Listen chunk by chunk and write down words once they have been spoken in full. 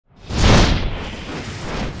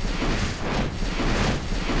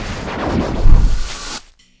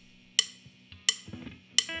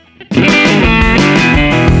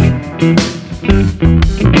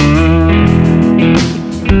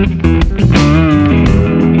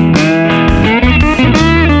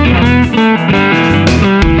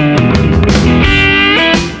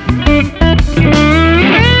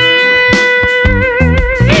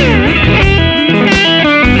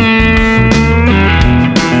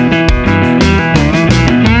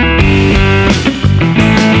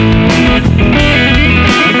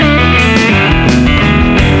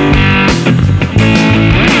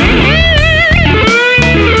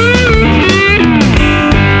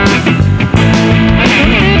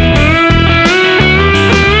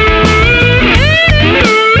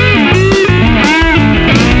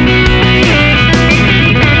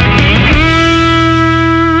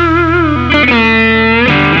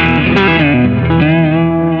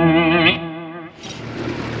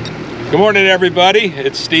Good morning, everybody.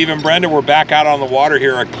 It's Steve and Brenda. We're back out on the water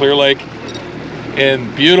here at Clearlake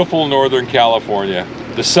in beautiful Northern California.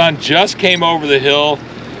 The sun just came over the hill.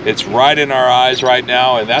 It's right in our eyes right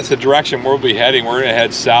now, and that's the direction we'll be heading. We're gonna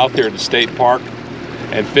head south here to State Park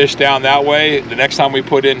and fish down that way. The next time we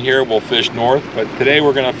put in here, we'll fish north, but today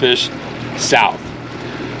we're gonna fish south.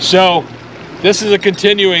 So this is a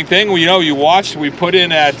continuing thing. You watched, we put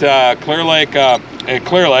in at Clearlake,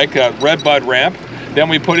 Redbud Ramp. Then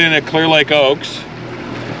we put in at Clearlake Oaks,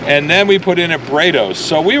 and then we put in at Brados.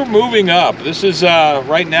 So we were moving up. This is,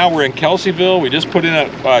 right now we're in Kelseyville. We just put in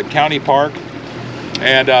at County Park,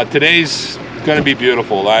 and today's gonna be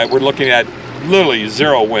beautiful. We're looking at literally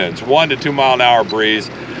 0 winds, 1 to 2 mile an hour breeze,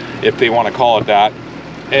 if they wanna call it that.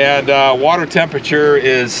 And water temperature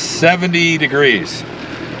is 70 degrees.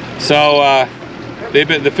 So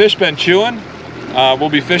the fish been chewing. We'll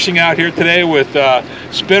be fishing out here today with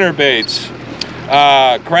spinner baits,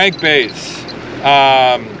 crankbaits,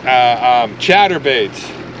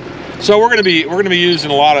 chatterbaits. So we're gonna be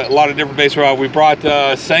using a lot of different baits. We brought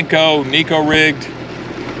Senko, Nico rigged,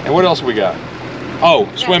 and what else we got? Oh,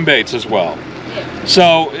 swim baits as well.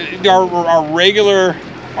 So our regular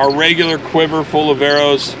quiver full of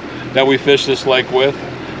arrows that we fish this lake with.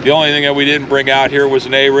 The only thing that we didn't bring out here was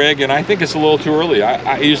an A-rig, and I think it's a little too early.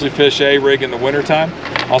 I usually fish A-rig in the wintertime.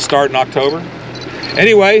 I'll start in October.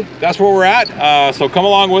 Anyway, that's where we're at. So come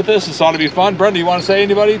along with us. This ought to be fun. Brenda, you want to say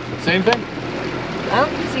anything? Well,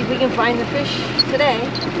 see if we can find the fish today.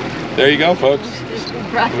 There you go, folks.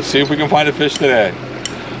 Let's see if we can find a fish today.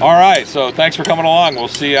 All right, so thanks for coming along. We'll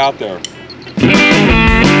see you out there.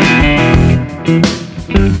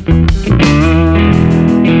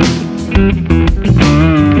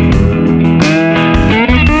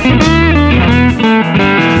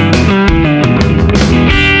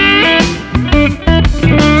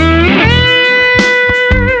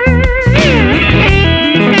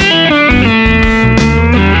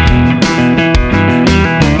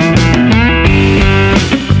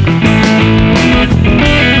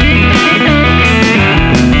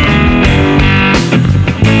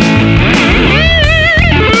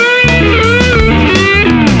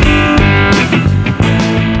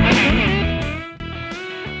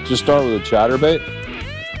 Just start with a chatterbait.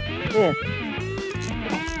 Yeah.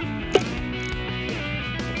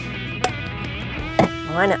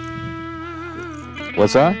 Why not?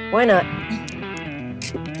 What's that? Why not?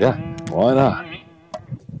 Yeah, why not?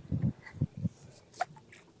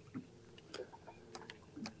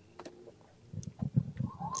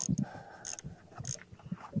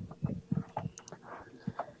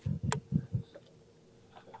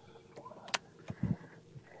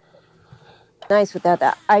 Nice without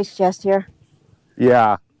that ice chest here.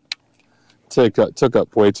 Yeah, took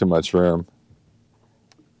up way too much room.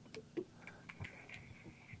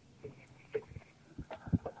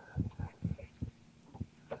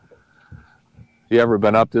 You ever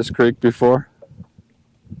been up this creek before?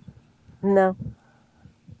 No.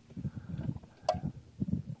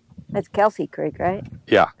 That's Kelsey Creek, right?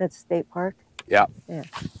 Yeah. That's State Park? Yeah. Yeah.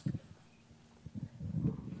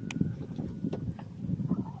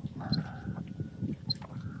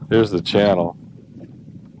 Here's the channel.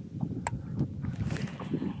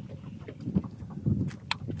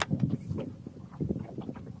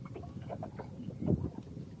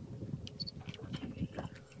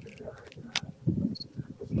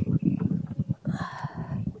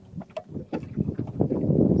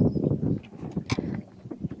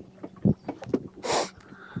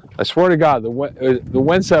 I swear to God, the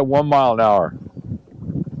wind's at 1 mile an hour.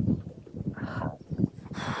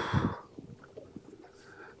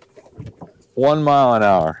 One mile an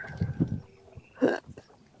hour.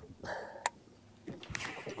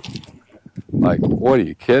 Like, what, are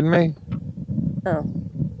you kidding me? Oh.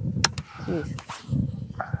 Jeez.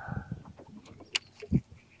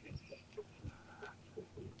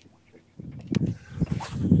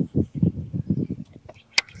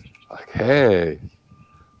 Like, hey,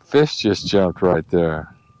 fish just jumped right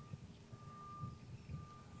there.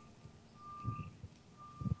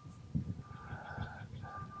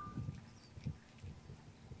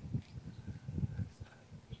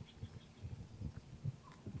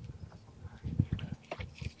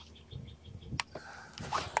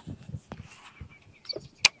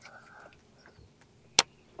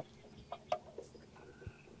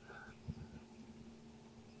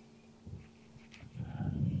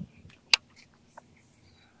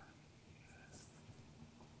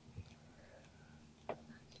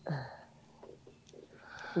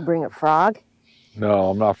 You bring a frog? No,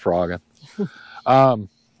 I'm not frogging.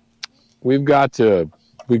 We got to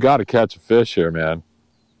catch a fish here, man.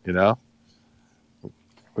 You know,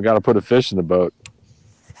 We got to put a fish in the boat.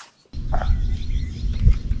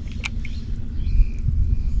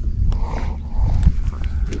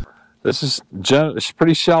 This is it's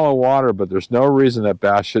pretty shallow water, but there's no reason that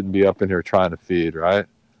bass shouldn't be up in here trying to feed, right?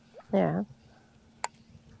 Yeah.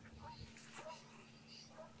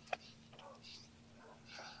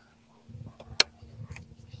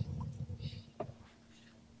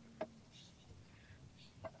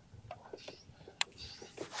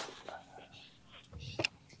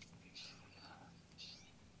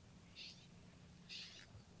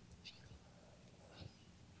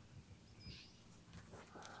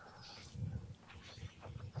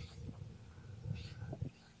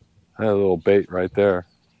 That little bait right there.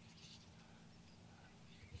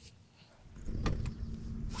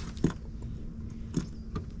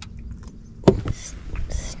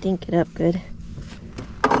 Stink it up good.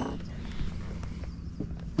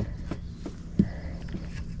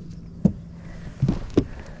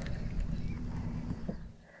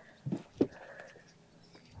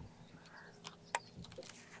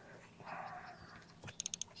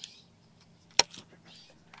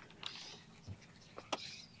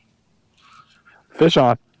 Fish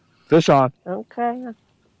on. Fish on. Okay.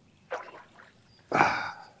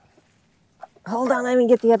 Hold on, let me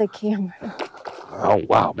get the other camera. Oh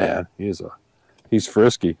wow, man. He's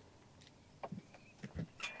frisky.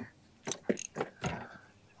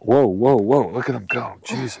 Whoa, whoa, whoa. Look at him go.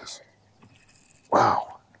 Jesus.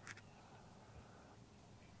 Wow.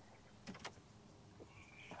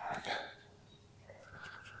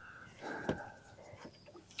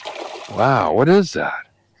 Wow, what is that?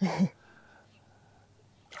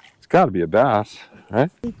 It's got to be a bass, right?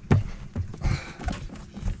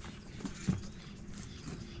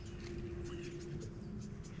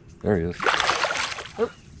 There he is. Oh,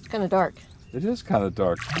 it's kind of dark. It is kind of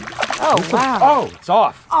dark. Oh, wow. Oh, it's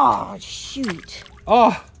off. Oh, shoot.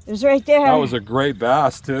 Oh, It was right there. that was a great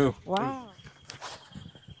bass, too. Wow.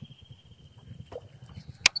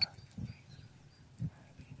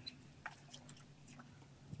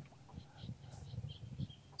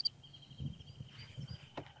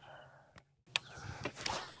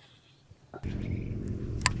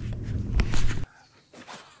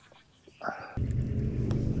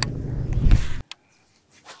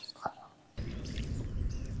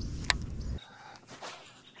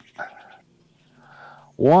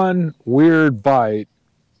 One weird bite.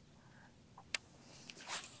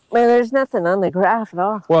 Man, there's nothing on the graph at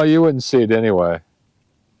all. Well, you wouldn't see it anyway.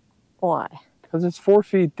 Why? Because it's 4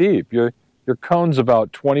 feet deep. Your cone's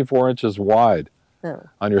about 24 inches wide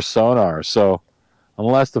on your sonar. So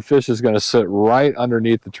unless the fish is going to sit right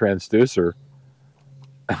underneath the transducer,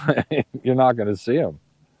 you're not going to see him.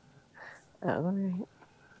 All right.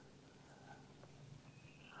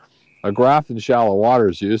 A graph in shallow water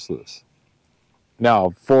is useless.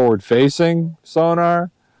 Now, forward-facing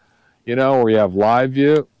sonar, you know, where you have live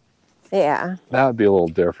view, Yeah. that would be a little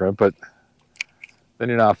different, but then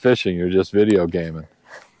you're not fishing, you're just video gaming.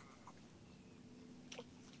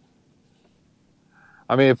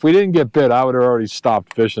 I mean, if we didn't get bit, I would have already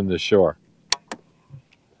stopped fishing this shore.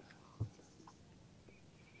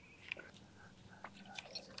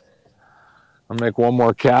 I'll make one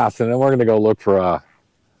more cast, and then we're going to go look for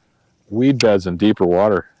weed beds in deeper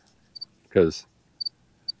water, because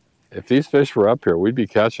if these fish were up here, we'd be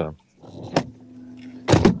catching them.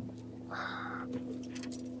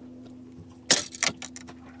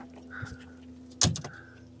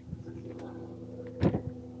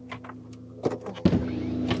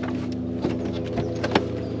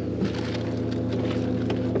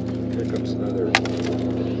 Here comes another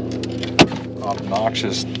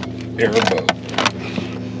obnoxious airboat.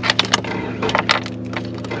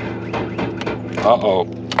 Uh-oh.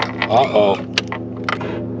 Uh-oh.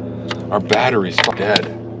 Our battery's dead.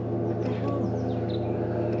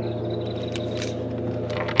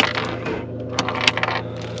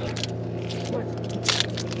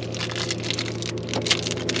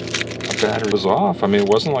 Our battery was off. I mean, it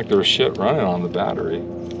wasn't like there was shit running on the battery,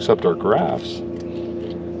 except our graphs.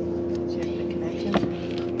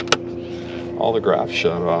 All the graphs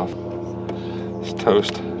shut off. It's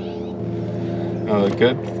toast. Now, the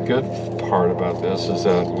good part about this is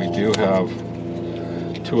that we do have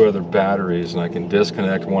 2 other batteries, and I can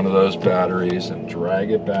disconnect one of those batteries and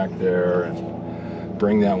drag it back there and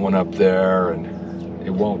bring that one up there, and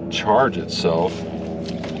it won't charge itself,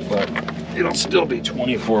 but it'll still be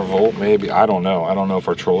 24 volt maybe. I don't know. I don't know if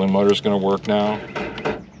our trolling motor is going to work now.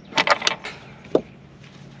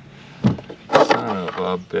 Son of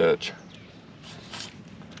a bitch.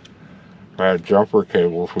 If I had jumper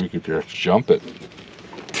cables, we could just jump it.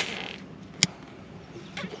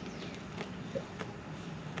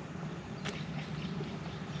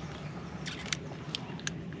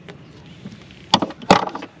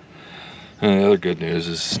 And the other good news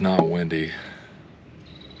is it's not windy.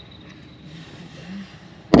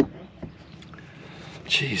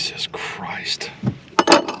 Jesus Christ.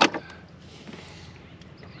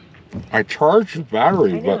 I charged the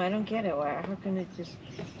battery, I know, but I don't get it. How can it just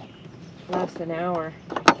last an hour?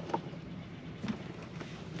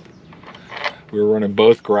 we were running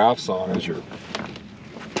both graphs on as your.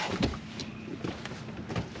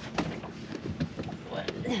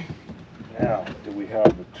 Now, do we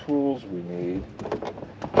have the tools we need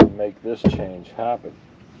to make this change happen?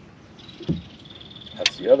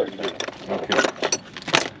 That's the other thing. Okay.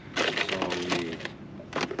 So we need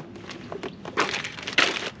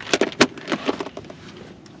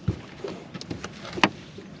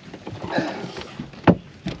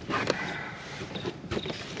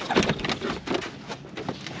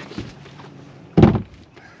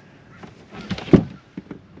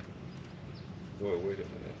Wait a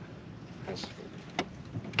minute.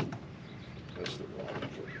 That's the wrong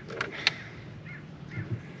thing.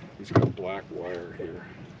 He's got black wire here.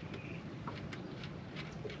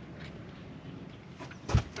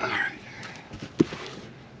 All right.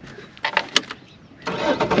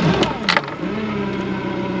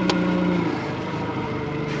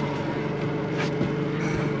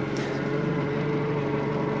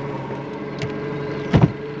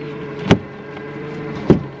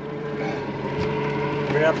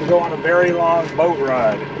 we have to go on a very long boat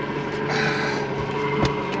ride.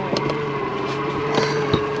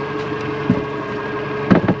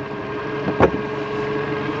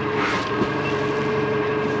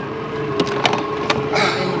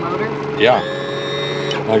 In the motor? Yeah.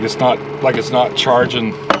 Like it's not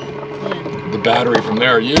charging the battery from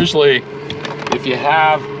there. Usually, if you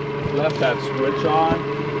have Left that switch on.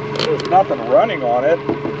 There's nothing running on it,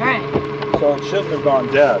 Right. so it shouldn't have gone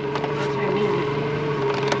dead. That's what I mean.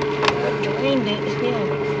 What drained it?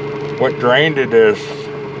 Yeah. what drained it is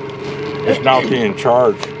it's now being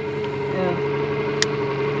charged. Yeah.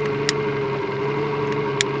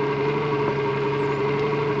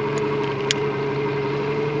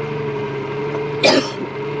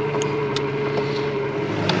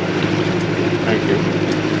 Thank you.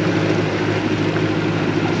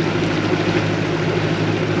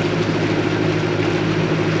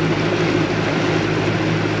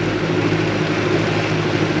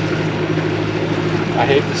 I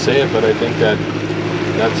hate to say it, but I think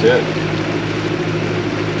that's it.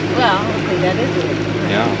 Well, okay, that is it.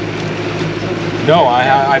 Yeah. No,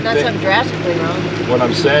 I Not think something drastically wrong. what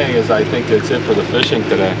I'm saying is I think it's it for the fishing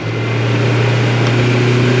today.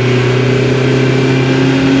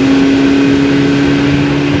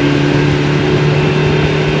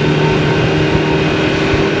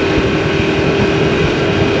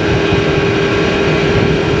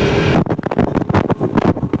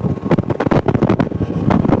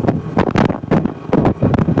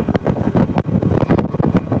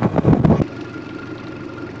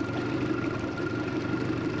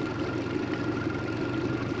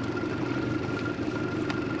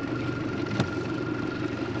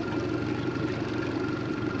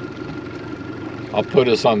 I'll put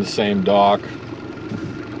us on the same dock.